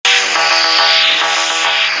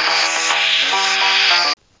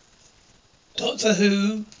Doctor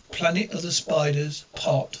Who, Planet of the Spiders,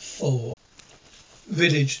 Part 4.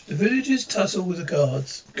 Village. The villagers tussle with the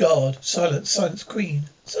guards. Guard. Silence, silence, Queen.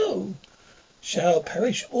 So shall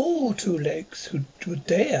perish all two legs who would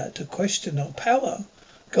dare to question our power.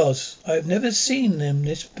 Gods, I have never seen them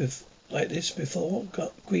like this before.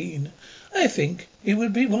 Queen. I think it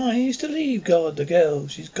would be wise to leave guard the girl.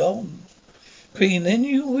 She's gone. Queen. Then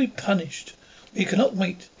you will be punished. We cannot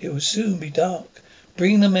wait. It will soon be dark.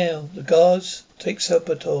 Bring the mail. The guards take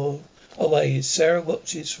Salvatore away as Sarah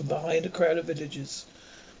watches from behind a crowd of villagers.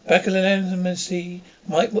 Back in the Landmacy,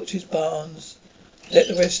 Mike watches Barnes let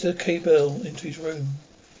the rest of the cable into his room.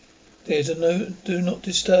 There's a do not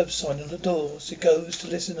disturb sign on the door, so he goes to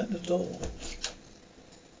listen at the door.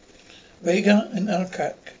 Rhaegar and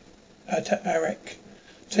Arak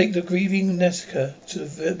take the grieving Nessica to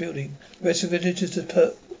the building. The rest of the villagers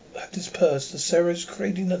have dispersed. Sarah's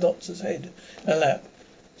cradling the doctor's head in her lap.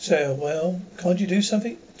 Sarah, well, can't you do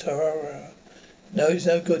something? Tarara. No, it's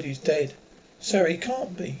no good. He's dead. Sarah, he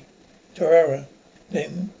can't be. Tarara.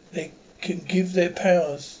 Then they can give their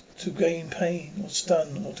powers to gain pain or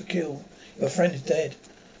stun or to kill. Your friend is dead.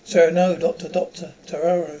 Sarah, no, doctor.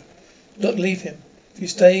 Tarara. Doctor, leave him. If you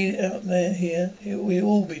stay out here, we'll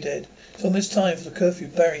all be dead. It's almost time for the curfew.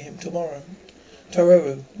 Bury him tomorrow.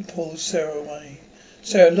 Tarara. He pulls Sarah away.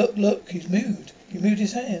 Sarah, look, he's moved. He moved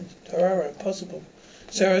his hand. Tarara, impossible.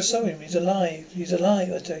 Sarah saw him. He's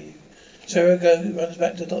alive, I tell you. Sarah runs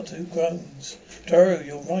back to the doctor, who groans. Tarara,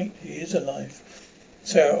 you're right, he is alive.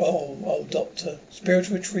 Sarah, oh, doctor.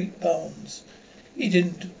 Spiritual retreat, Barnes. He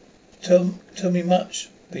didn't tell me much,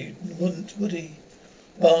 but he wouldn't, would he?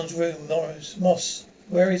 Barnes' room, Moss.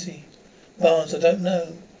 Where is he? Barnes, I don't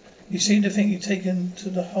know. You seem to think you've taken to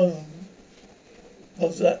the home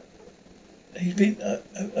of that. He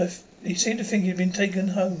seemed to think he'd been taken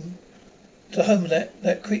home. To home of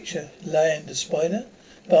that creature. Land, the spider.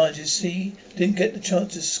 Barnes, you see, didn't get the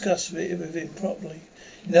chance to discuss it with him properly.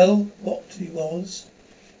 You know what he was?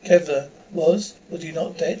 Kevlar was he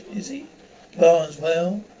not dead, is he? Barnes,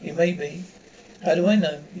 well, he may be. How do I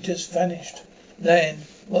know? He just vanished. Land,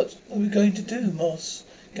 what are we going to do, Moss?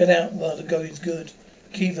 Get out while the going's good.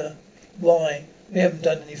 Kiva, why? We haven't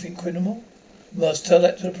done anything criminal. Moss, tell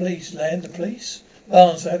that to the police. Land, the police?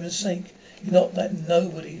 Barnes, for heaven's sake, you're not that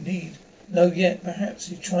nobody you need. No, yet, perhaps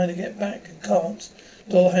he's trying to get back and can't.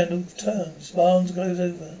 Door handle turns. Barnes goes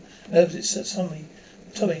over and opens it at Tommy.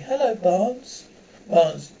 Tommy, hello, Barnes.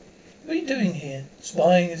 Barnes, what are you doing here?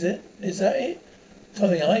 Spying, is it? Is that it?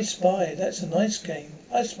 Tommy, I spy. That's a nice game.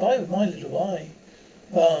 I spy with my little eye.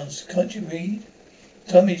 Barnes, can't you read?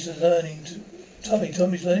 Tommy's learning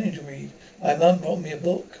to read. My mum brought me a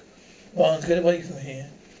book. Barnes, get away from here.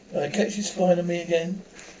 Will I catch you spying on me again?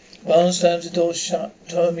 Barnes slams the door shut.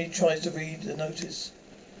 Tommy tries to read the notice.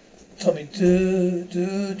 Tommy,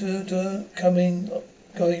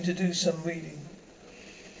 going to do some reading.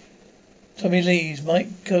 Tommy leaves.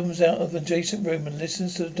 Mike comes out of an adjacent room and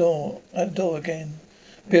listens to the door again.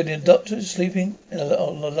 Building. The doctor is sleeping on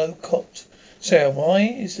a low cot. Sarah, why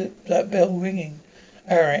is that bell ringing?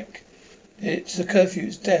 Arak, it's the curfew.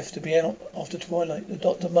 It's death to be out after twilight. The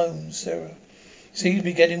doctor moans. Sarah, seems to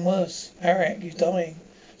be getting worse. Arak, he's dying.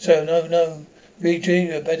 So no. Really,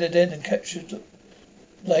 you're better dead than captured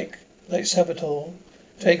like Salvatore.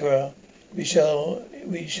 Rhaegar, we shall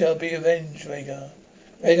be avenged, Rhaegar.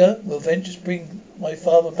 Rhaegar, will vengeance bring my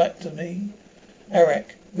father back to me?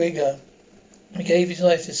 Arak, Rhaegar, he gave his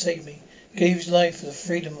life to save me. He gave his life for the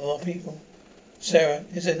freedom of our people. Sarah,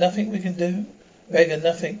 is there nothing we can do? Rhaegar,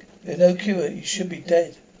 nothing. There's no cure. He should be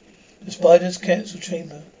dead. The Spider's council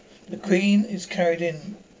chamber. The Queen is carried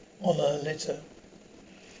in on a litter.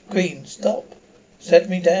 Queen, stop. Set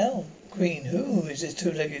me down. Queen, who is this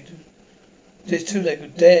two-legged who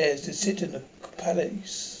dares to sit in the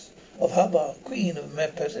palace of Habar, Queen of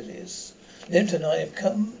Mephistophelius? Limpton, I have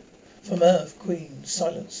come from earth. Queen,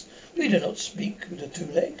 silence. We do not speak with a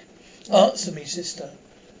two-leg. Answer me, sister.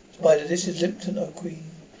 Spider, this is Limpton, O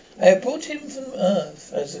Queen. I have brought him from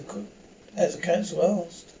earth, as the council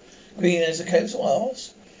asked. Queen, as the council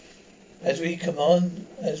asked? As we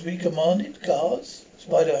commanded, guards?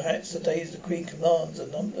 Spider, perhaps the days the Queen commands are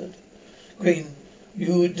numbered. Queen,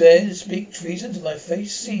 you would dare to speak treason to my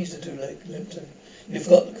face? Seize the two-leg, Limpton. You've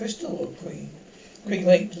got the crystal, O Queen. Queen,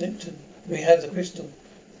 wait, Limpton. We have the crystal.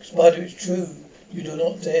 Spider, it's true. You do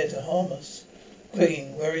not dare to harm us.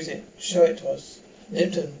 Queen, where is it? Show it to us.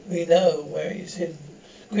 Limpton, we know where it is hidden.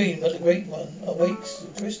 Queen, but the Great One awaits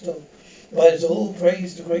the crystal. Spiders all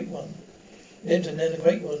praise the Great One. Limpton, then the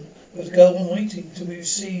Great One will go on waiting till we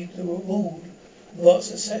receive the reward of our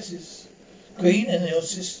successes. Queen, and you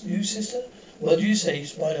sister, What do you say,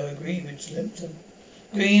 Spider? I agree with Limpton.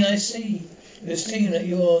 Green, I see. It would seem that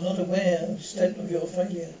you are not aware of the extent of your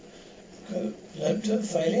failure. Limpton,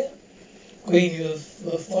 failure? Green, you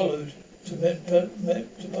were followed to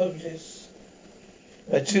Metropolis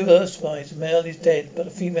by two Earth spies. The male is dead, but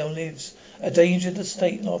the female lives. A danger to the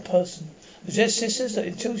state and our person. The Jet Sisters, that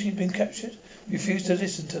until she's been captured, refuse to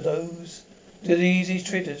listen to those. To these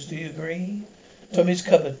treasures, do you agree? Tommy's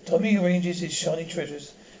cupboard. Tommy arranges his shiny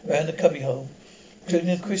treasures around the cubbyhole, including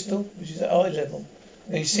a crystal, which is at eye level.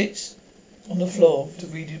 And he sits on the floor to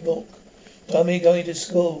read his book. Tommy going to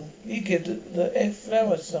school. He gives the F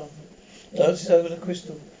flower song. Dances over the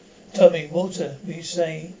crystal. Tommy, water, we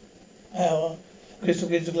say. Hour. Crystal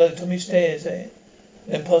gives a glow. Tommy stares at it,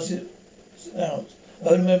 then passes it out.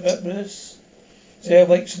 Only Metropolis. Sarah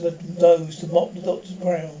wakes from the doze to mop the doctor's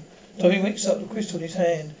brow. Tommy wakes up with the crystal in his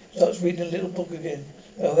hand, starts reading the little book again.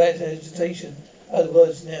 Without hesitation. Other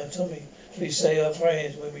words now, Tommy. We say our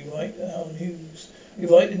prayers when we write our news. We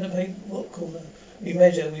write in the paper book corner. We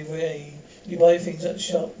measure, we weigh. We buy things at the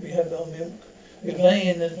shop. We have our milk. We play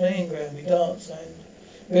in the playing ground. We dance and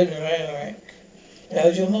build an Iraq.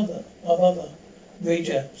 How's your mother? Our mother.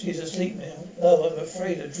 Reader. She's asleep now. Oh, I'm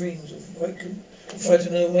afraid her dreams of waken,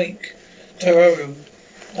 frighten her awake. Tararu.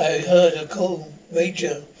 I heard her call.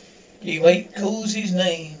 Reader. Calls his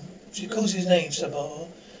name. She calls his name, Sabah,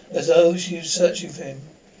 as though she was searching for him.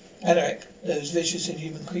 Anorak, those vicious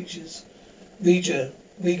inhuman creatures. Riga,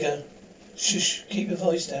 shush, keep your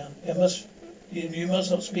voice down. You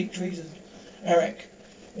must not speak treason. Arak,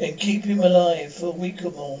 then keep him alive for a week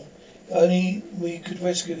or more. If only we could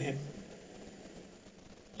rescue him.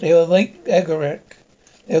 They will make Agarak.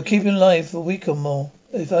 They'll keep him alive for a week or more.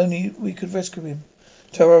 If only we could rescue him.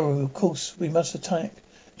 Tararu, of course, we must attack.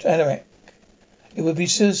 Anorak. It would be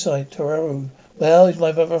suicide, Tararu. Well, is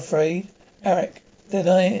my mother afraid? Arak. That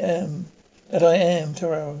I am,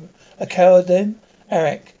 Tararu. A coward then?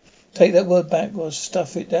 Arak. Take that word back or I'll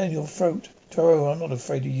stuff it down your throat. Tararu, I'm not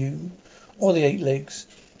afraid of you. Or the 8 legs.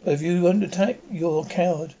 But if you won't attack, you're a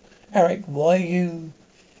coward. Arak, why you?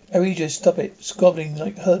 Arija, stop it. Squabbling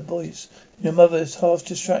like herd boys. Your mother's half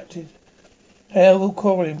distracted. How will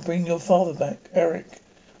quarreling bring your father back? Arak.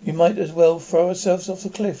 We might as well throw ourselves off the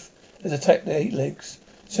cliff as attack the 8 legs.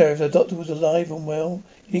 Sarah, if the doctor was alive and well,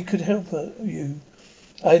 he could help you.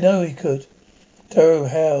 I know he could. Taro,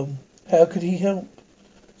 how? How could he help?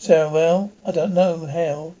 Sarah, well, I don't know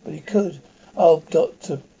how, but he could. Oh,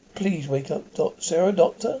 doctor, please wake up. Sarah,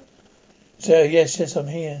 doctor? Sarah, yes, I'm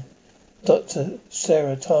here. Doctor,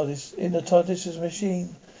 Sarah, TARDIS, in the TARDIS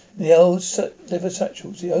machine. In the old leather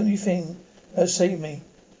satchel. It's the only thing that saved me.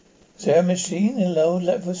 Sarah, machine in the old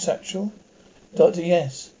leather satchel? Doctor,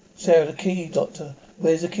 yes. Sarah, the key, doctor.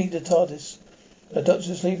 Where's the key to TARDIS? The doctor's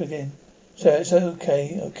asleep again. Sarah, it's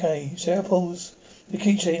okay. Sarah pulls the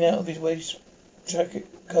keychain out of his waist jacket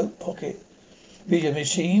coat pocket. Read a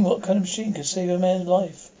machine? What kind of machine can save a man's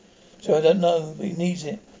life? So I don't know, but he needs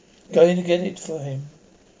it. Going to get it for him.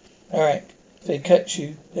 Arak, if they catch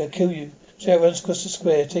you, they'll kill you. Sarah runs across the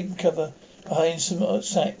square, taking cover behind some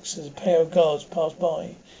sacks as a pair of guards pass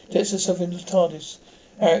by. Gets herself into the TARDIS.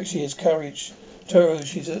 Arak, she has courage. Toro,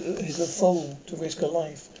 he's a fool to risk her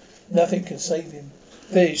life. Nothing can save him.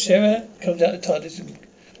 Village, Sarah comes out of the TARDIS and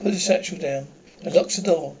puts the satchel down and locks the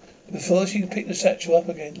door. Before she can pick the satchel up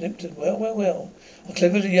again, Limpton, well. A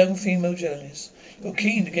clever young female journalist. You're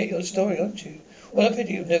keen to get your story, aren't you? What a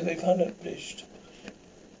pity you've never been published.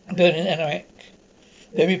 Burning Anorak.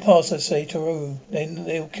 Let me pass, I say, Toro. Then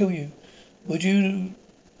they'll kill you. Would you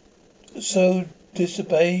so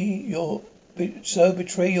betray your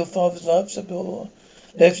father's love, Sabor?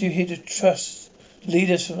 Left you here to trust,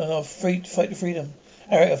 lead us from our fight to freedom.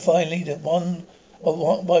 Arak, a fine leader. One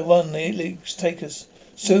by one, the 8 leagues take us.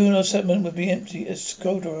 Soon our settlement would be empty as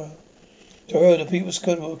Skodra. Toro, the people of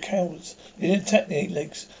Skodra were cowards. They didn't attack the 8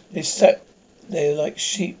 legs. They sat there like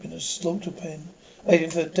sheep in a slaughter pen,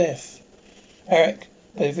 waiting for death. Arak,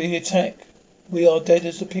 but if we attack, we are dead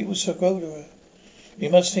as the people of Skodra. We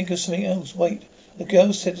must think of something else. Wait. The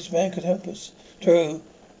girl said this man could help us. Toro,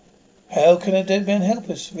 how can a dead man help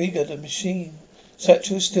us? Riga, the machine.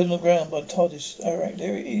 Satchel is still on the ground by TARDIS. Arak,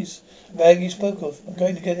 there it is. The bag you spoke of. I'm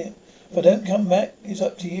going to get it. If I don't come back, it's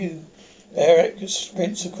up to you. Arak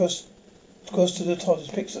sprints across to the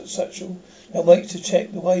TARDIS, picks up the satchel, and waits to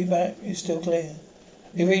check the way back is still clear.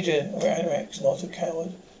 Eureka, Arak's not a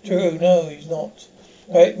coward. True, no, he's not.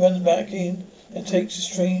 Arak runs back in and takes a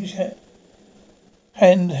strange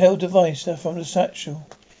handheld device from the satchel.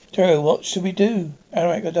 Taro, what should we do?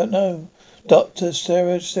 Arak, I don't know. Doctor,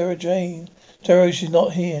 Sarah Jane. Taro, she's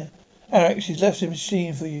not here. Arak, she's left the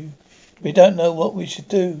machine for you. We don't know what we should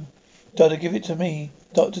do. Doctor, give it to me.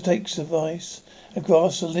 Doctor takes the vice and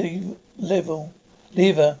grasps the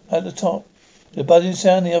lever at the top. The buzzing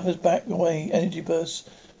sound, the others back away. Energy bursts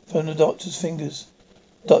from the doctor's fingers.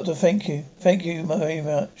 Doctor, thank you. Thank you very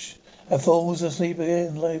much. And falls asleep again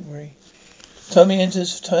in the library. Tommy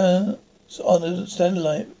enters, turns on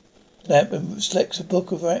the lamp and selects a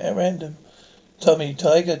book at random. Tommy,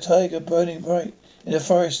 tiger, burning bright in the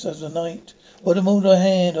forest of the night. What a more thy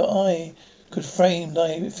hand or eye could frame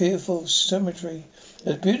thy fearful symmetry.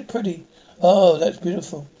 That's pretty. Oh, that's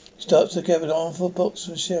beautiful. He starts to gather an armful of books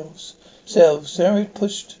from shelves. Sarah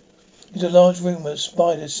pushed into a large room where a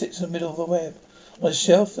spider sits in the middle of the web. On a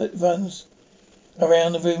shelf that runs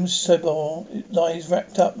around the room's Sabor, it lies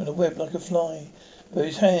wrapped up in a web like a fly, with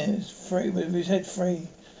his head free.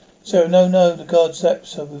 Sarah, no, the guard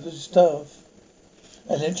slaps her with his staff.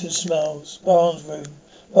 And Limpton smells. Barnes' room.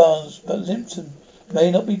 Barnes, but Limpton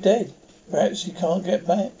may not be dead. Perhaps he can't get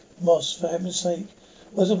back. Moss, for heaven's sake.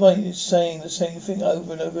 What's the point in saying the same thing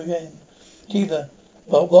over and over again? Kiva,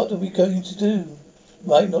 but what are we going to do?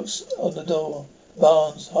 Mike knocks on the door.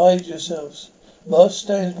 Barnes, hide yourselves. Moss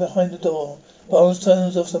stands behind the door. Barnes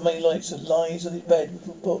turns off the main lights and lies on his bed with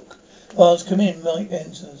a book. Barnes, come in. Mike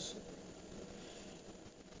enters.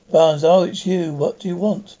 Barnes, oh, it's you. What do you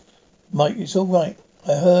want? Mike, it's all right.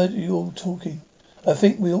 I heard you all talking. I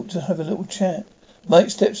think we ought to have a little chat. Mike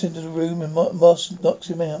steps into the room and Moss knocks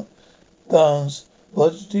him out. Barnes,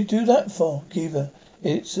 what did you do that for? Kiva,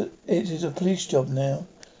 it is a police job now.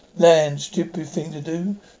 Land, stupid thing to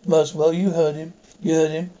do. Moss, well, you heard him.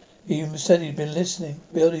 He said he'd been listening.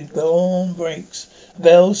 Building bell breaks.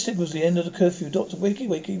 Bell signals the end of the curfew. Doctor,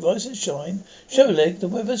 wakey, rise and shine. Show a leg, the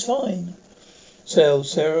weather's fine.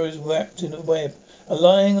 Sarah is wrapped in a web and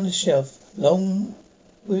lying on the shelf, along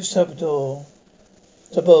with Sabor.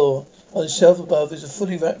 On the shelf above is a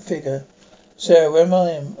fully wrapped figure. Sarah, where am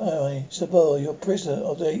I? Sabor, you're a prisoner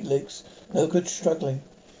of the 8 legs. No good struggling.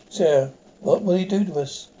 Sarah, what will he do to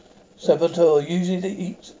us? Sabor, usually they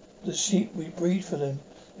eat the sheep we breed for them.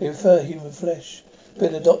 They prefer human flesh.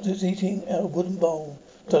 But the doctor's eating out of a wooden bowl.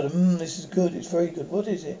 Doctor, this is good. It's very good. What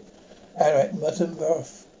is it? Arak, mutton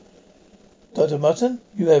broth. Doctor, mutton?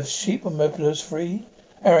 You have sheep on Mephiles free?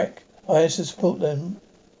 Arak, I support them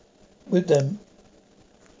with them.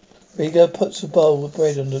 Riga puts a bowl of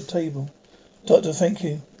bread on the table. Doctor, thank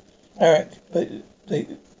you. Arak, but they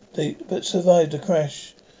survived the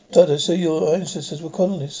crash. Doctor, so your ancestors were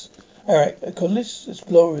colonists. Arak, colonists?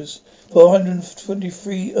 Explorers.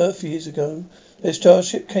 423 Earth years ago, their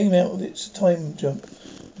starship came out of its time jump.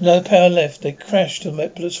 No power left. They crashed on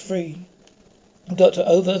Mephiles 3. Doctor,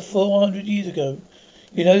 over 400 years ago.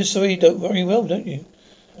 You know the story very well, don't you?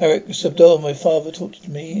 Eric Sabdor, my father taught it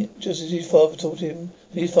to me, just as his father taught him,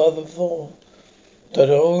 his father before.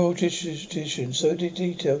 Doctor, oral tradition, so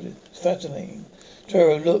detailed, it's fascinating.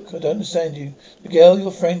 Toro, look, I don't understand you. The girl,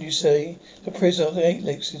 your friend, you say, the prisoner of the 8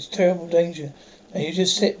 legs, is terrible danger, and you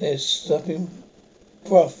just sit there, slurping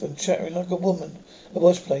broth and chattering like a woman at the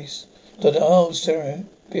wash place. Doctor, oh, Sarah,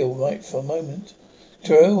 be all right for a moment.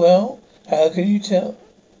 Toro, well, how can you tell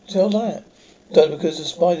that? Doctor, because the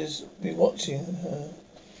spiders be watching her.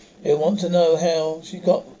 They want to know how she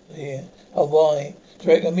got here, or why.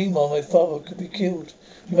 Directly, meanwhile, my father could be killed.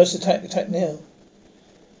 We must attack now.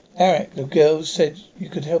 Arak, the girl said you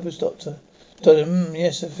could help us, Doctor. Doctor,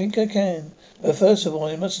 yes, I think I can. But first of all,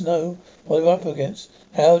 I must know what we're up against.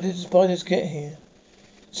 How did the spiders get here?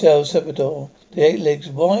 Salvador, the 8 legs,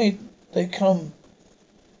 why they come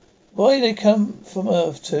from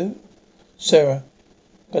Earth too? Sarah,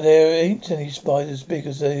 but there ain't any spiders big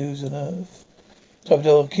as those on Earth.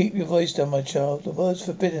 Salvador, keep your voice down, my child. The word's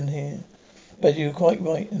forbidden here. But you're quite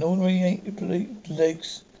right. An ordinary 8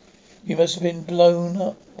 legs. You must have been blown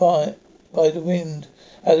up by the wind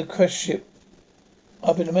out of the crash ship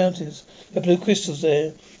up in the mountains. The blue crystals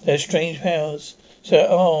there, they have strange powers.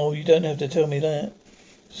 So, you don't have to tell me that.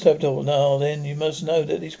 Salvador, now then, you must know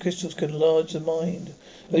that these crystals can enlarge the mind.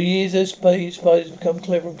 For years, those spiders become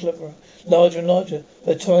cleverer and cleverer, larger and larger.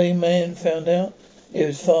 By the time man found out,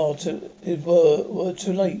 it were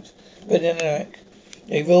too late. But in Iraq,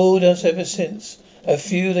 they ruled us ever since. A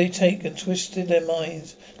few they take and twisted their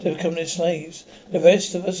minds to become their slaves. The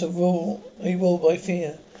rest of us are ruled by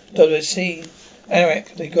fear. W.C.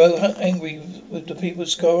 Arak, they grow angry with the people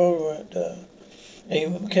Scorora. They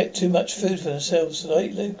kept too much food for themselves, so the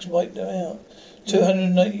 8 legs wiped them out.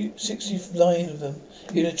 269 of them,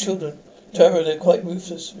 even the children. Tara, they're quite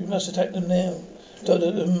ruthless. We must attack them now.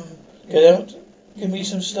 Doctor, get out. Give me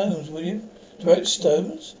some stones, will you? Direct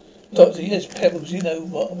stones? Doctor, yes, pebbles. You know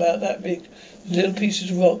what about that big little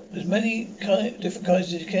pieces of rock. As many different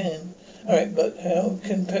kinds as you can. Alright, but how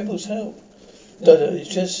can pebbles help? Doctor,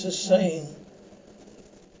 it's just a saying.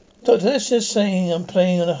 Doctor, that's just saying I'm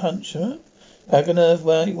playing on a hunch, huh? Back on Earth,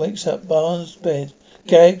 where he wakes up Barnes' bed,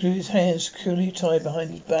 gagged with his hands securely tied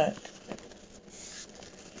behind his back.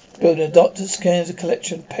 The doctor scans a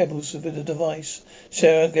collection of pebbles with a device.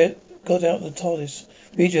 Sarah got out the TARDIS.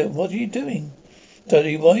 Reader, what are you doing?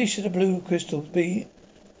 Dudley, why should a blue crystal be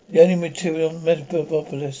the only material on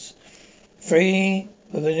Metropolis? Free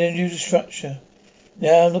with an unusual structure.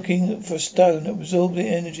 Now I'm looking for a stone that absorbs the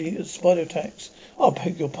energy of spider attacks. I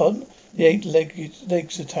beg your pardon. The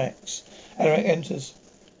legs attacks. Alaric enters.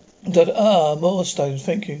 More stones,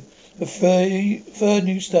 thank you. The third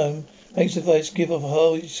new stone makes the voice give off a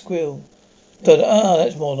holy squeal.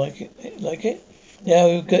 That's more like it. Like it? Now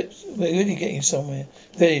we're really getting somewhere.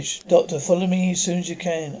 Village. Doctor, follow me as soon as you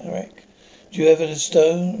can, Alaric. Do you have a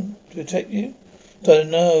stone to protect you?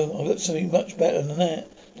 No, I've got something much better than that.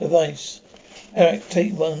 Device. Alaric,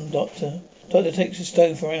 take one, Doctor. Doctor takes a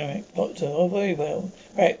stone for Alaric. Doctor, oh, very well.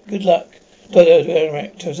 Alaric, good luck. Doctor,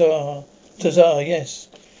 Alaric, Tazar, yes.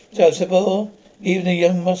 So, Sabor, even your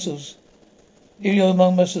young muscles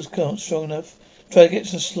can't strong enough. Try to get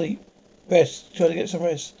some sleep. Try to get some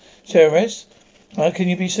rest. Sarah, rest? How can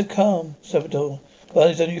you be so calm, Salvador? Why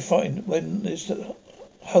is only frightened when there's the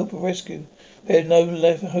hope of rescue? We have no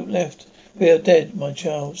hope left. We are dead, my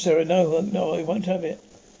child. Sarah, no, I won't have it.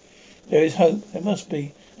 There is hope. There must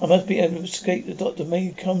be. I must be able to escape. The doctor may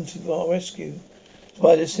come to our rescue.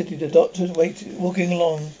 Spider City. The doctor is walking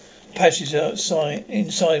along passage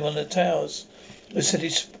inside one of the towers. The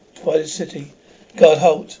Spider City. Guard,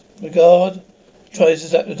 halt. The guard tries to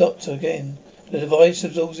zap the doctor again. The device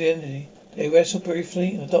absorbs the energy. They wrestle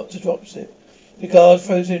briefly and the doctor drops it. The guard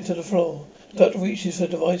throws him to the floor. The doctor reaches for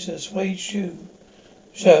the device and a suede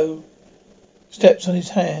show steps on his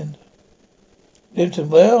hand. Limpton,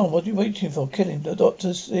 well, what are you waiting for? Kill him. The doctor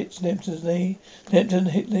hits Limpton's knee. Limpton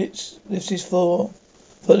lifts his foot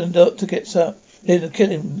and the doctor gets up. Limpton, kill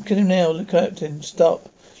him. Kill him now, Captain. Stop.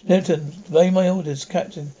 Limpton, obey my orders,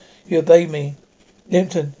 Captain. You obey me.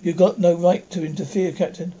 Limpton, you've got no right to interfere,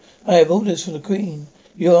 Captain. I have orders from the Queen.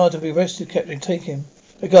 You are to be arrested, Captain. Take him.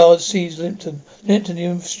 The guard sees Limpton. Limpton,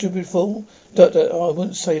 you stupid fool. Doctor, I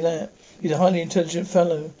wouldn't say that. He's a highly intelligent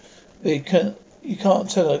fellow. But you can't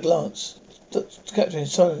tell at a glance. Captain,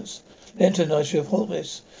 silence. Limpton, I should have thought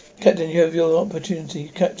this. Captain, you have your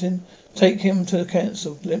opportunity. Captain, take him to the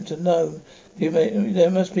council. Limpton, no.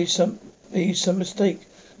 There must be some mistake.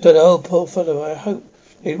 Doctor, oh, poor fellow, I hope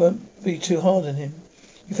it won't be too hard on him.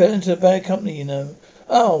 He fell into bad company, you know.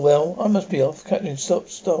 Oh, well, I must be off. Captain,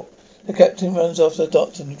 stop. The captain runs after the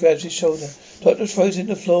doctor and grabs his shoulder. Doctor throws him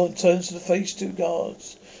to the floor and turns to face two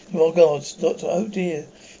guards. More guards. Doctor, oh dear.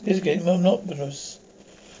 This is getting monotonous.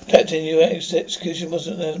 Captain, your execution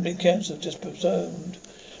hasn't been cancelled, just postponed.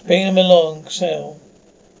 Bring him along, Sal.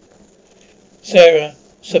 Sarah.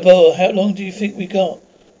 Sabor, how long do you think we got?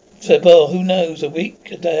 Sabor, who knows? A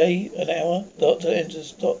week, a day, an hour? Doctor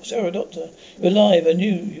enters. Sarah, doctor. You're alive. I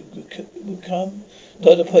knew you would come.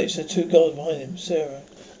 Doctor points to two guards behind him. Sarah.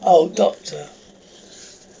 Oh, doctor.